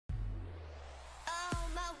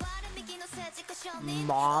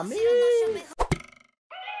Mommy?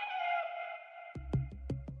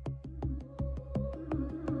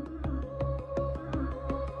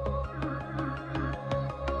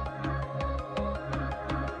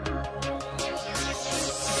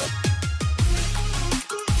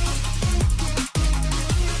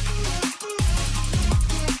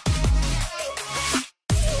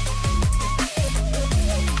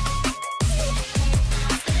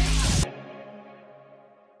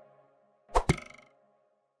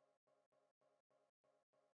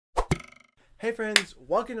 Hey friends,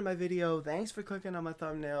 welcome to my video. Thanks for clicking on my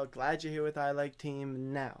thumbnail. Glad you're here with I Like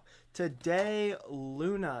Team. Now, today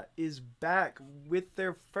Loona is back with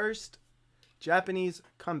their first Japanese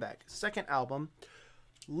comeback, second album,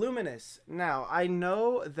 Luminous. Now, I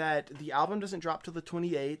know that the album doesn't drop till the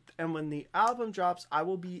 28th, and when the album drops, I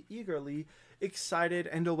will be eagerly excited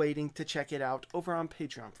and awaiting to check it out over on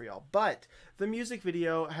Patreon for y'all. But the music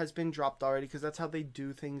video has been dropped already because that's how they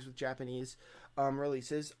do things with Japanese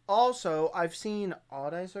releases. Also, I've seen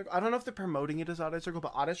Odd Eye Circle. I don't know if they're promoting it as Odd Eye Circle,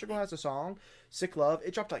 but Odd Eye Circle has a song, Sick Love.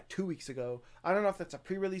 It dropped like 2 weeks ago. I don't know if that's a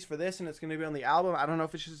pre-release for this and it's going to be on the album. I don't know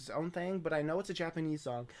if it's just its own thing, but I know it's a Japanese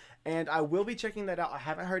song. And I will be checking that out. I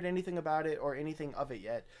haven't heard anything about it or anything of it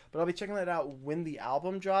yet, but I'll be checking that out when the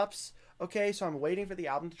album drops. Okay, so I'm waiting for the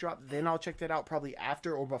album to drop. Then I'll check that out probably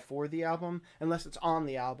after or before the album, unless it's on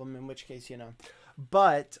the album, in which case, you know.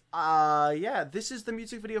 But, yeah, this is the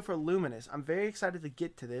music video for Luminous. I'm very excited to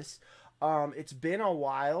get to this. It's been a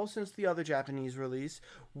while since the other Japanese release,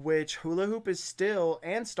 which Hula Hoop is still,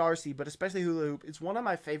 and Starseed, but especially Hula Hoop, it's one of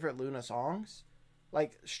my favorite Loona songs.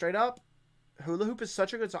 Like, straight up, Hula Hoop is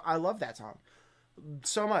such a good song. I love that song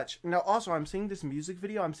so much. Now, also, I'm seeing this music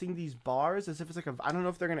video. I'm seeing these bars as if it's like a, I don't know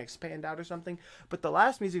if they're going to expand out or something, but the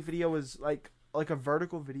last music video was like a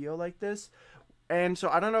vertical video like this. And so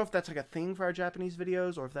I don't know if that's like a thing for our Japanese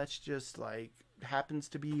videos or if that's just like happens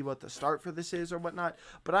to be what the start for this is or whatnot.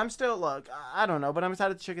 But I'm still, look, I don't know, but I'm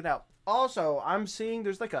excited to check it out. Also, I'm seeing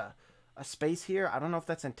there's like a space here. I don't know if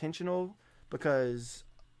that's intentional because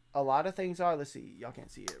a lot of things are, let's see, y'all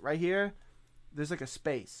can't see it. Right here, there's like a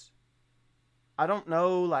space. I don't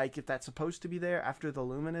know like if that's supposed to be there after the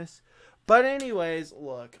Luminous. But anyways,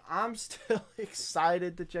 look, I'm still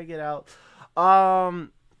excited to check it out.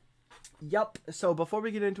 Yup, so before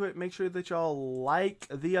we get into it, make sure that y'all like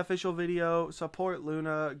the official video, support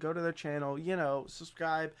Loona, go to their channel, you know,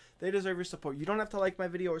 subscribe. They deserve your support. You don't have to like my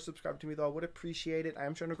video or subscribe to me, though. I would appreciate it. I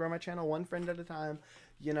am trying to grow my channel one friend at a time.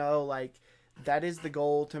 You know, like, that is the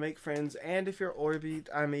goal, to make friends. And if you're Orbeat,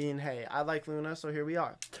 I mean, hey, I like Loona, so here we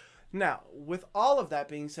are. Now, with all of that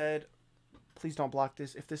being said, please don't block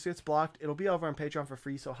this. If this gets blocked, it'll be over on Patreon for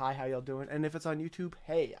free, so hi, how y'all doing? And if it's on YouTube,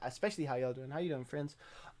 hey, especially how y'all doing? How you doing, friends?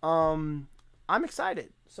 I'm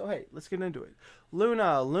excited. So, hey, let's get into it.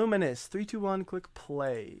 Loona, Luminous, 3, 2, 1, click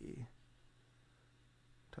play.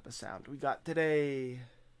 Type of sound we got today.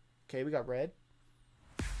 Okay, we got red.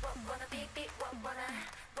 You wanna be luminous.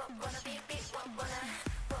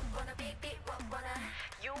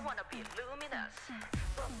 You wanna be luminous.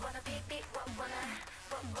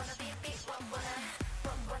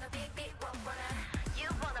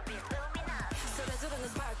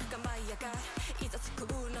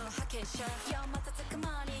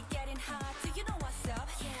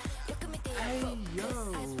 Hey,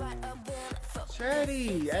 yo.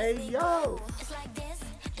 Chatty, hey, yo.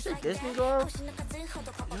 You say Disney Girl?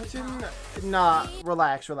 Yojin, nah,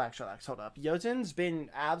 relax. Hold up. Yojin's been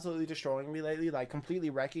absolutely destroying me lately, like completely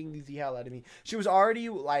wrecking the hell out of me. She was already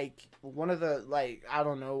like one of the, like, I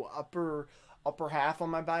don't know, upper half on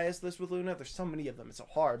my bias list with Loona. There's so many of them, it's so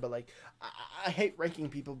hard, but like I hate ranking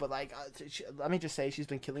people, but like let me just say she's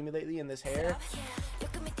been killing me lately in this hair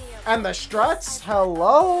and the struts.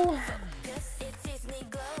 Hello.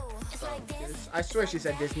 I swear she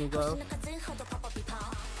said Disney Glow.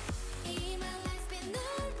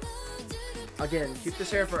 Again, keep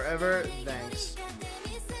this hair forever. Thanks.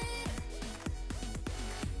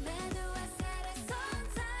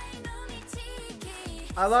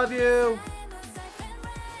 I love you.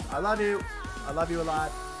 I love you. I love you a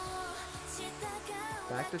lot.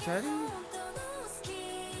 Back to Teddy.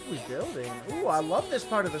 Who's building? Ooh, I love this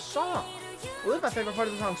part of the song. Ooh, this is my favorite part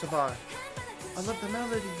of the song so far. I love the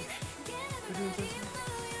melody.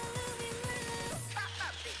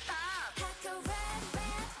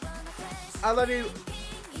 I love you.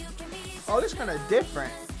 Oh, this is kind of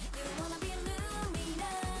different.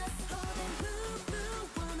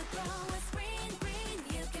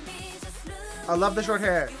 I love the short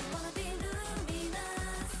hair.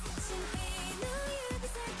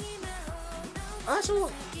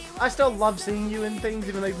 I still love seeing you in things,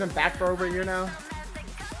 even though you've been back for over a year now.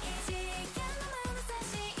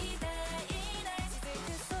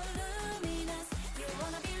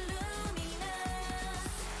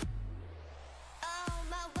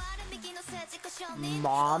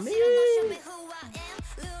 Mommy?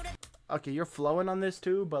 Okay, you're flowing on this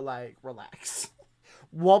too, but like, relax.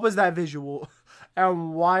 What was that visual?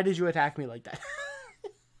 And why did you attack me like that?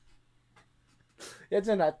 It's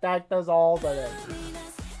an attack us all today.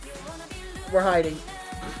 We're hiding.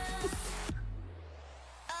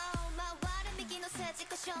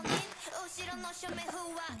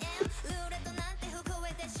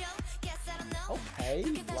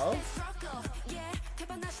 Okay, well.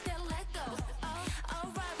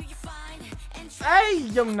 Hey,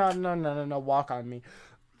 yo, no, walk on me.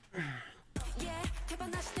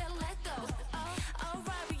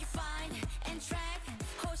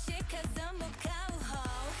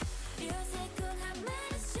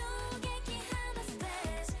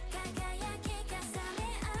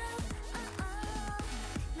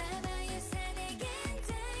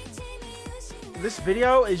 This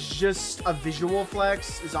video is just a visual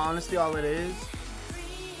flex, is honestly all it is.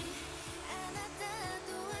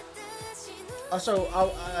 Also,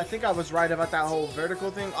 I think I was right about that whole vertical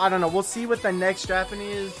thing. I don't know. We'll see with the next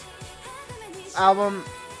Japanese album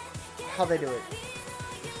how they do it.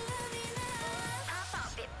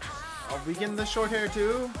 Are we getting the short hair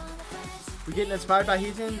too? We getting inspired by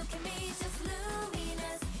Heaton?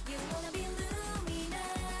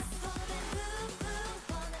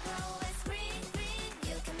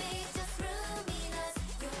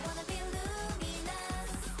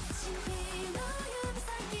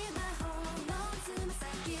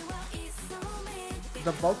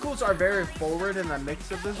 The vocals are very forward in the mix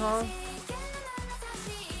of the song.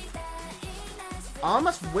 I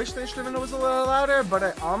almost wish the instrumental was a little louder, but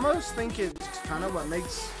I almost think it's kind of what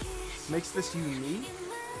makes this unique.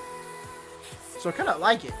 So I kind of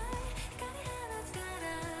like it.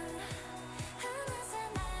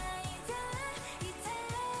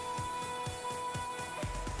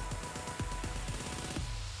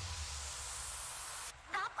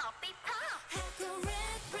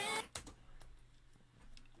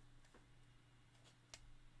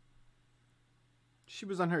 She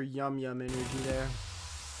was on her yum energy there.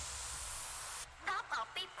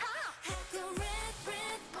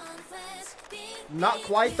 Not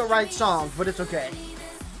quite the right song, but it's okay.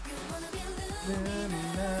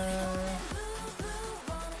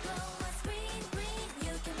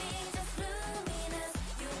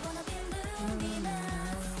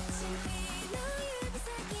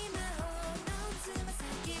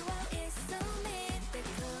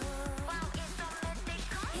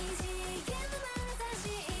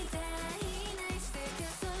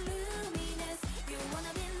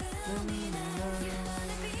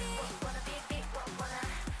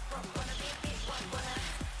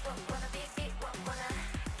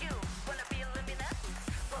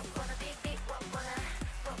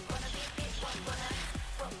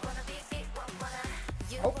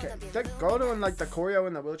 Okay, that girl doing like the choreo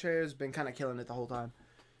in the wheelchair has been kind of killing it the whole time.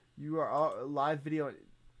 You are all live video.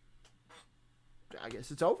 I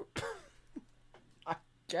guess it's over. I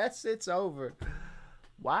guess it's over.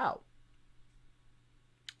 Wow.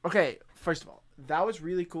 Okay, first of all, that was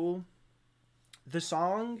really cool. The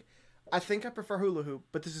song, I think I prefer Hula Hoop,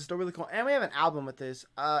 but this is still really cool. And we have an album with this.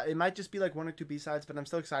 It might just be like 1 or 2 B-sides, but I'm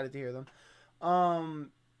still excited to hear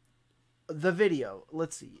them. The video,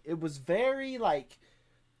 let's see. It was very like,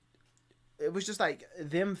 it was just like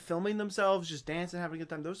them filming themselves, just dancing, having a good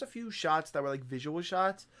time. There was a few shots that were like visual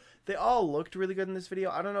shots. They all looked really good in this video.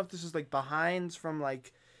 I don't know if this was like behinds from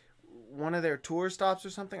like one of their tour stops or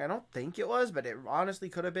something. I don't think it was, but it honestly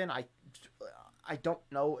could have been. I don't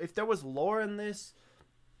know if there was lore in this.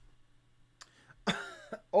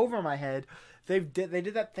 Over my head, they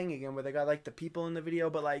did that thing again where they got like the people in the video,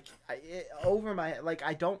 but like over my head, like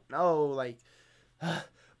I don't know, like.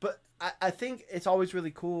 But I think it's always really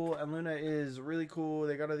cool, and Loona is really cool.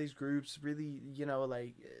 They got all these groups, really, you know,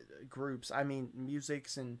 like groups. I mean,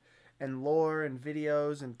 musics and lore and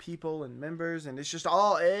videos and people and members, and it's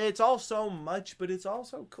all so much, but it's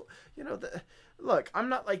also cool. You know, look, I'm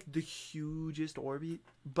not like the hugest Orby,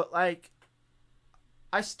 but like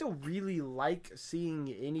I still really like seeing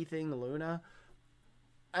anything Loona,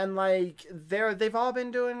 and like they've all been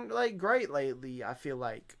doing like great lately. I feel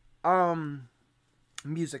like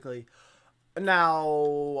musically.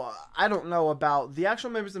 Now, I don't know about the actual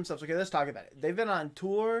members themselves. Okay, let's talk about it. They've been on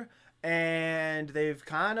tour, and they've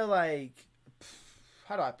kind of like,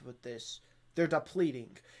 how do I put this? They're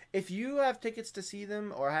depleting. If you have tickets to see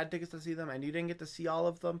them, or had tickets to see them, and you didn't get to see all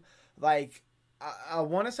of them, like, I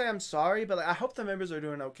want to say I'm sorry, but like, I hope the members are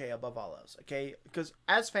doing okay above all else, okay? Because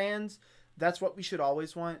as fans, that's what we should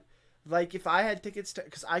always want. Like, if I had tickets to,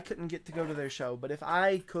 because I couldn't get to go to their show, but if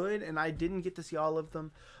I could and I didn't get to see all of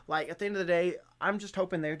them, like, at the end of the day, I'm just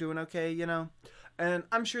hoping they're doing okay, you know? And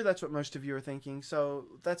I'm sure that's what most of you are thinking, so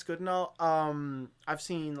that's good and all. I've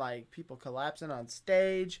seen like people collapsing on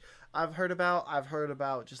stage. I've heard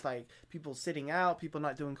about just like people sitting out, people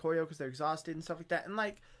not doing choreo because they're exhausted and stuff like that. And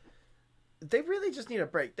like, they really just need a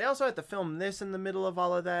break. They also had to film this in the middle of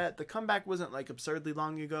all of that. The comeback wasn't like absurdly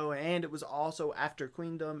long ago, and it was also after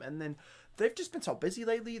Queendom. And then they've just been so busy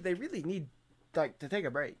lately. They really need like to take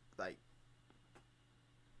a break. Like,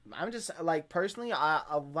 I'm just like, personally, I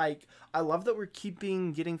love that we're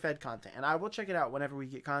getting fed content, and I will check it out whenever we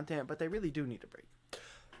get content, but they really do need a break.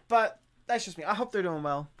 But that's just me. I hope they're doing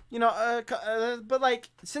well, you know. But like,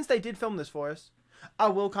 since they did film this for us, I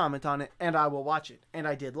will comment on it and I will watch it, and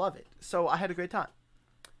I did love it, so I had a great time.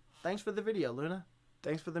 Thanks for the video, Loona.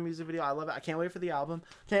 Thanks for the music video. I love it. I can't wait for the album.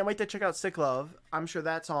 Can't wait to check out Sick Love. I'm sure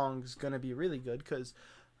that song's gonna be really good because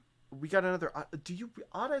we got another.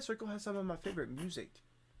 Odd Eye Circle has some of my favorite music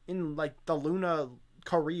in like the Loona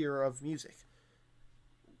career of music.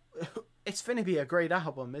 It's finna be a great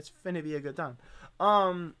album. It's finna be a good time.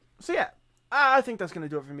 So yeah, I think that's gonna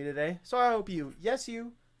do it for me today. So I hope you,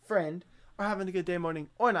 friend, are having a good day, morning,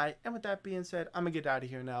 or night. And with that being said, I'm gonna get out of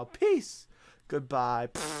here now. Peace. Goodbye.